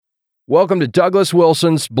Welcome to Douglas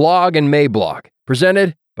Wilson's Blog and Mablog,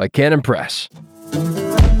 presented by Canon Press.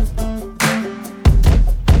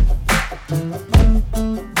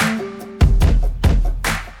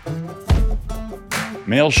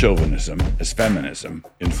 Male chauvinism is feminism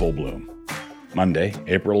in full bloom. Monday,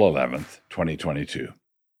 April 11th, 2022.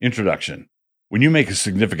 Introduction. When you make a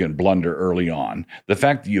significant blunder early on, the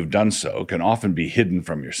fact that you've done so can often be hidden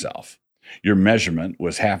from yourself. Your measurement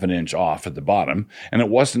was half an inch off at the bottom, and it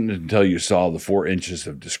wasn't until you saw the 4 inches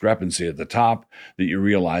of discrepancy at the top that you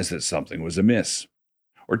realized that something was amiss.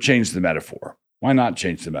 Or change the metaphor. Why not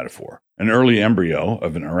change the metaphor? An early embryo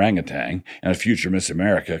of an orangutan and a future Miss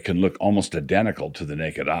America can look almost identical to the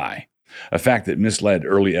naked eye, a fact that misled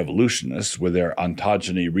early evolutionists with their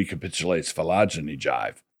ontogeny recapitulates phylogeny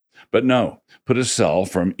jive. But no, put a cell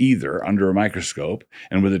from either under a microscope,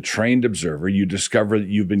 and with a trained observer, you discover that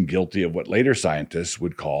you've been guilty of what later scientists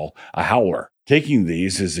would call a howler. Taking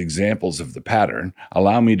these as examples of the pattern,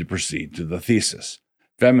 allow me to proceed to the thesis.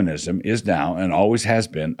 Feminism is now and always has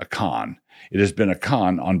been a con. It has been a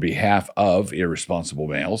con on behalf of irresponsible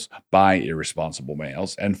males, by irresponsible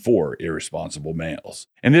males, and for irresponsible males.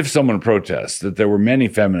 And if someone protests that there were many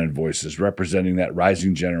feminine voices representing that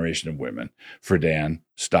rising generation of women, Friedan,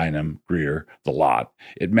 Steinem, Greer, the lot,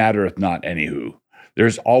 it mattereth not anywho.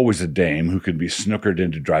 There's always a dame who can be snookered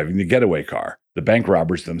into driving the getaway car. The bank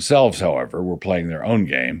robbers themselves, however, were playing their own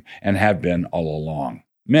game and have been all along.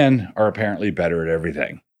 Men are apparently better at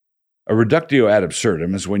everything. A reductio ad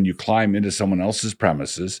absurdum is when you climb into someone else's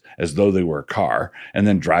premises as though they were a car and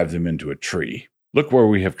then drive them into a tree. Look where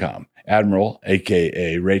we have come. Admiral,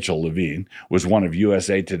 a.k.a. Rachel Levine, was one of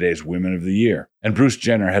USA Today's Women of the Year, and Bruce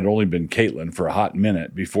Jenner had only been Caitlyn for a hot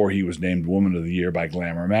minute before he was named Woman of the Year by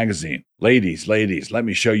Glamour magazine. Ladies, let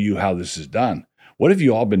me show you how this is done. What have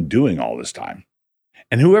you all been doing all this time?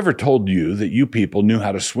 And whoever told you that you people knew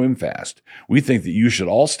how to swim fast? We think that you should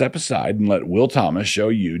all step aside and let Will Thomas show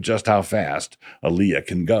you just how fast Aaliyah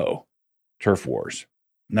can go. Turf wars.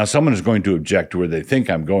 Now, someone is going to object to where they think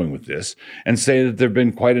I'm going with this and say that there have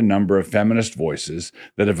been quite a number of feminist voices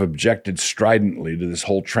that have objected stridently to this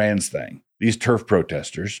whole trans thing. These turf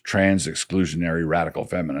protesters, trans exclusionary radical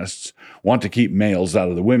feminists, want to keep males out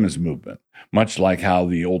of the women's movement, much like how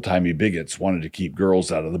the old-timey bigots wanted to keep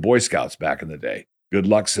girls out of the Boy Scouts back in the day. Good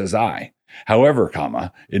luck, says I. However,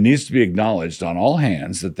 it needs to be acknowledged on all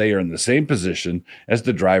hands that they are in the same position as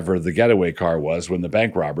the driver of the getaway car was when the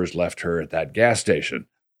bank robbers left her at that gas station.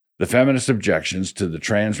 The feminist objections to the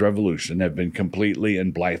trans revolution have been completely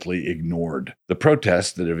and blithely ignored. The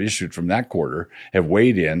protests that have issued from that quarter have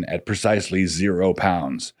weighed in at precisely 0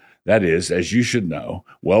 pounds. That is, as you should know,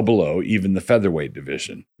 well below even the featherweight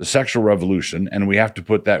division. The sexual revolution, and we have to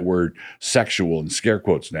put that word sexual in scare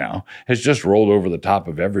quotes now, has just rolled over the top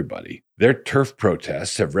of everybody. Their turf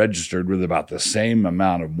protests have registered with about the same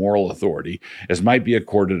amount of moral authority as might be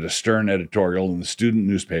accorded a stern editorial in the student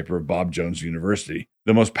newspaper of Bob Jones University.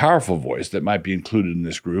 The most powerful voice that might be included in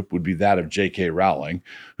this group would be that of J.K. Rowling,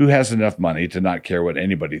 who has enough money to not care what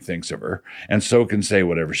anybody thinks of her, and so can say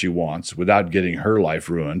whatever she wants without getting her life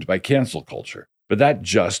ruined by cancel culture. But that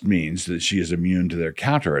just means that she is immune to their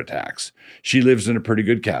counterattacks. She lives in a pretty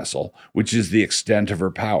good castle, which is the extent of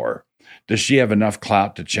her power. Does she have enough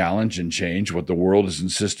clout to challenge and change what the world is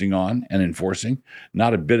insisting on and enforcing?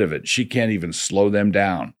 Not a bit of it. She can't even slow them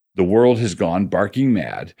down. The world has gone barking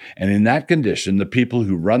mad, and in that condition, the people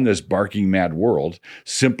who run this barking mad world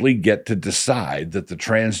simply get to decide that the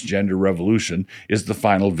transgender revolution is the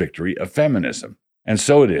final victory of feminism. And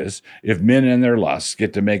so it is, if men and their lusts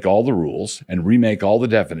get to make all the rules and remake all the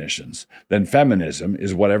definitions, then feminism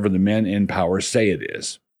is whatever the men in power say it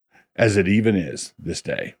is, as it even is this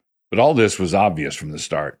day. But all this was obvious from the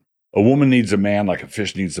start. A woman needs a man like a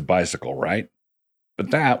fish needs a bicycle, right?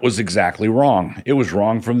 But that was exactly wrong. It was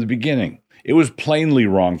wrong from the beginning. It was plainly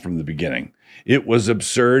wrong from the beginning. It was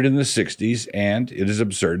absurd in the 60s, and it is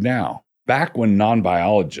absurd now. Back when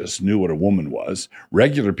non-biologists knew what a woman was,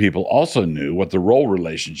 regular people also knew what the role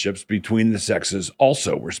relationships between the sexes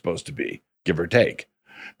also were supposed to be, give or take.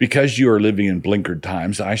 Because you are living in blinkered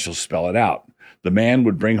times, I shall spell it out. The man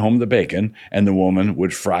would bring home the bacon, and the woman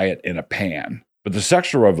would fry it in a pan. But the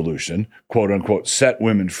sexual revolution, quote-unquote, set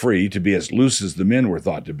women free to be as loose as the men were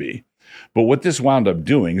thought to be. But what this wound up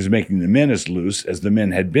doing is making the men as loose as the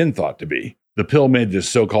men had been thought to be. The pill made this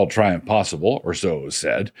so-called triumph possible, or so it was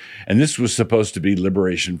said, and this was supposed to be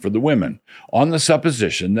liberation for the women, on the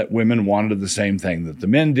supposition that women wanted the same thing that the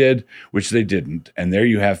men did, which they didn't, and there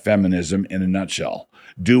you have feminism in a nutshell.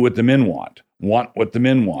 Do what the men want what the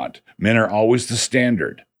men want. Men are always the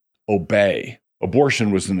standard. Obey.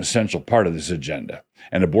 Abortion was an essential part of this agenda,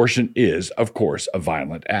 and abortion is, of course, a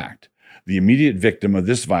violent act. The immediate victim of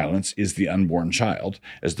this violence is the unborn child,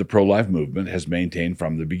 as the pro-life movement has maintained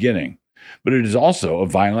from the beginning. But it is also a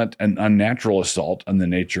violent and unnatural assault on the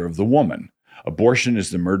nature of the woman. Abortion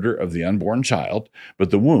is the murder of the unborn child,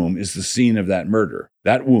 but the womb is the scene of that murder.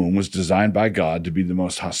 That womb was designed by God to be the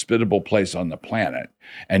most hospitable place on the planet,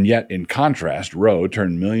 and yet, in contrast, Roe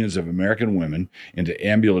turned millions of American women into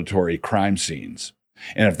ambulatory crime scenes.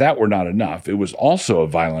 And if that were not enough, it was also a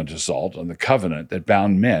violent assault on the covenant that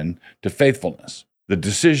bound men to faithfulness. The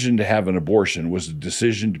decision to have an abortion was a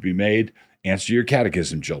decision to be made, answer your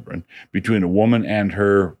catechism, children, between a woman and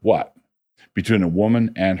her what? Between a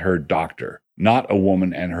woman and her doctor, not a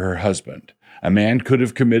woman and her husband. A man could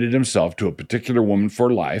have committed himself to a particular woman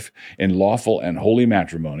for life in lawful and holy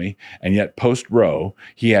matrimony, and yet post-Roe,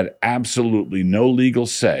 he had absolutely no legal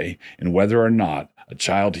say in whether or not a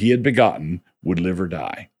child he had begotten would live or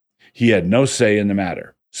die. He had no say in the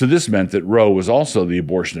matter. So this meant that Roe was also the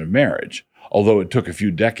abortion of marriage, although it took a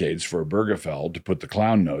few decades for Obergefell to put the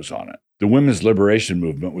clown nose on it. The women's liberation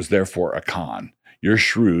movement was therefore a con. Your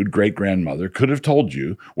shrewd great-grandmother could have told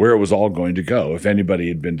you where it was all going to go if anybody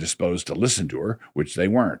had been disposed to listen to her, which they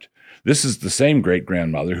weren't. This is the same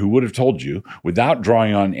great-grandmother who would have told you, without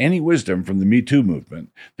drawing on any wisdom from the Me Too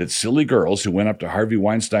movement, that silly girls who went up to Harvey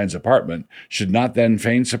Weinstein's apartment should not then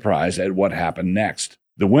feign surprise at what happened next.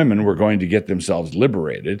 The women were going to get themselves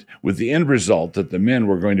liberated, with the end result that the men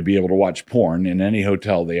were going to be able to watch porn in any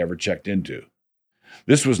hotel they ever checked into.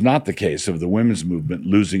 This was not the case of the women's movement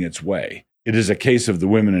losing its way. It is a case of the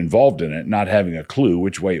women involved in it not having a clue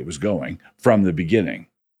which way it was going from the beginning.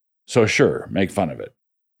 So sure, make fun of it.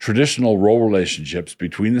 Traditional role relationships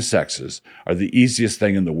between the sexes are the easiest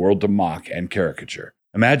thing in the world to mock and caricature.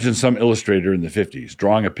 Imagine some illustrator in the 50s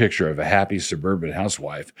drawing a picture of a happy suburban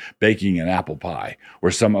housewife baking an apple pie or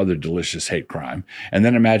some other delicious hate crime, and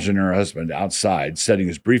then imagine her husband outside setting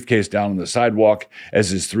his briefcase down on the sidewalk as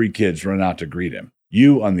his 3 kids run out to greet him.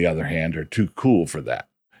 You, on the other hand, are too cool for that.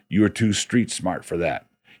 You are too street smart for that.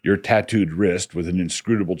 Your tattooed wrist with an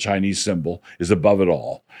inscrutable Chinese symbol is above it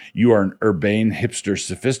all. You are an urbane hipster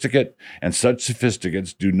sophisticate, and such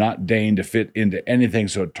sophisticates do not deign to fit into anything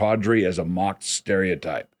so tawdry as a mocked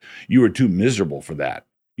stereotype. You are too miserable for that.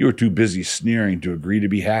 You are too busy sneering to agree to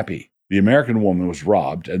be happy. The American woman was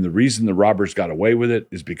robbed, and the reason the robbers got away with it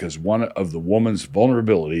is because one of the woman's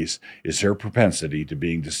vulnerabilities is her propensity to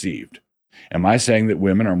being deceived. Am I saying that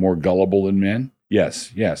women are more gullible than men?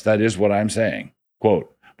 Yes, that is what I'm saying.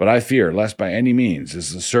 Quote, "But I fear, lest by any means,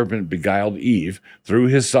 as the serpent beguiled Eve through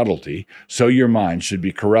his subtlety, so your mind should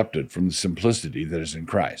be corrupted from the simplicity that is in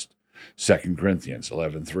Christ." 2 Corinthians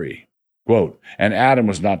 11:3. Quote, "And Adam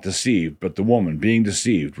was not deceived, but the woman, being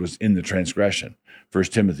deceived, was in the transgression."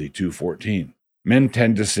 1 Timothy 2:14. Men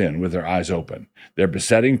tend to sin with their eyes open. Their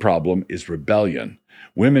besetting problem is rebellion.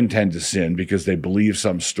 Women tend to sin because they believe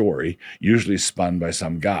some story, usually spun by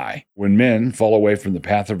some guy. When men fall away from the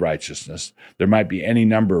path of righteousness, there might be any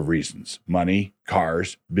number of reasons: money,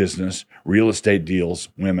 cars, business, real estate deals,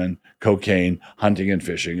 women, cocaine, hunting and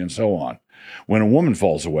fishing, and so on. When a woman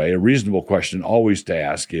falls away, a reasonable question always to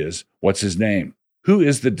ask is, what's his name? Who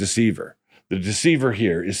is the deceiver? The deceiver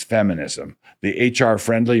here is feminism, the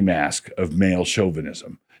HR-friendly mask of male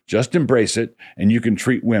chauvinism. Just embrace it, and you can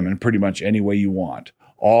treat women pretty much any way you want,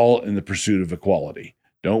 all in the pursuit of equality.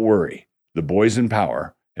 Don't worry, the boys in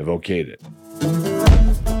power have okayed it.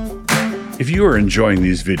 If you are enjoying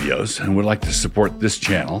these videos and would like to support this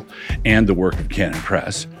channel and the work of Canon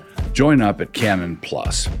Press, join up at Canon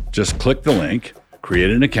Plus. Just click the link, create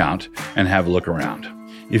an account, and have a look around.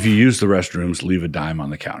 If you use the restrooms, leave a dime on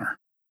the counter.